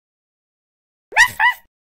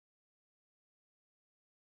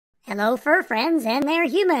Hello, fur friends and their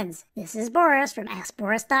humans. This is Boris from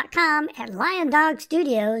AskBoris.com at Lion Dog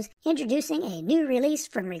Studios, introducing a new release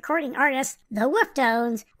from recording artist The Woof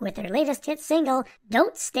with their latest hit single,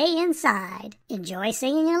 Don't Stay Inside. Enjoy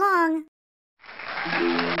singing along.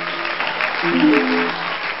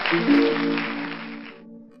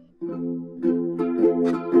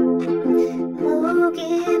 Oh,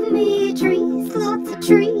 give me trees, lots of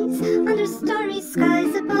trees, under starry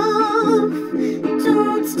skies above.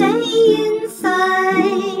 Don't stay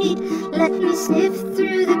inside. Let me sniff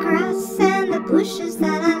through the grass and the bushes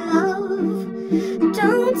that I love.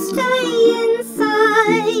 Don't stay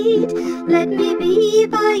inside. Let me be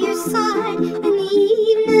by your side in the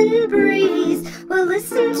evening breeze. We'll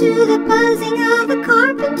listen to the buzzing of the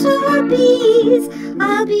carpenter bees.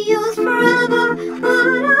 I'll be yours forever,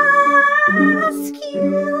 but I ask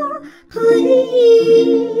you,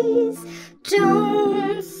 please,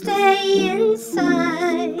 don't stay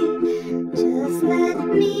inside. Just let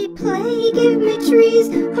me play, give me trees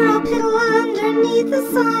where I'll piddle underneath the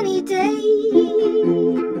sunny day.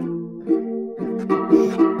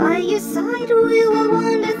 By your side we will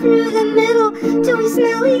wander through the middle till we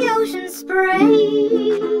smell the ocean spray.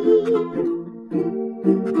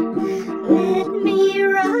 Let me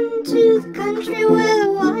run to the country where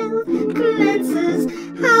the wild commences,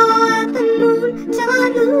 howl at the moon till I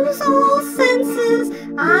lose all senses.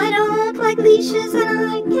 I don't like leashes and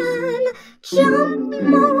I can jump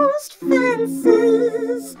most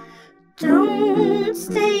fences. Don't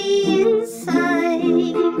stay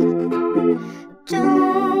inside.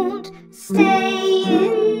 Don't stay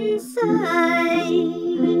inside.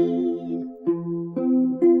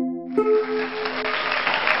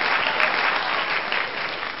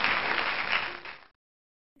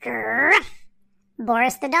 Grrr.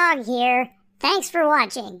 Boris the dog here. Thanks for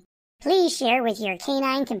watching. Please share with your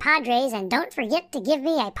canine compadres and don't forget to give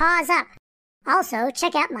me a paws up. Also,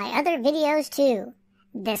 check out my other videos too.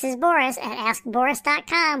 This is Boris at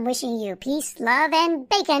AskBoris.com wishing you peace, love, and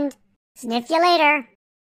bacon. Sniff you later.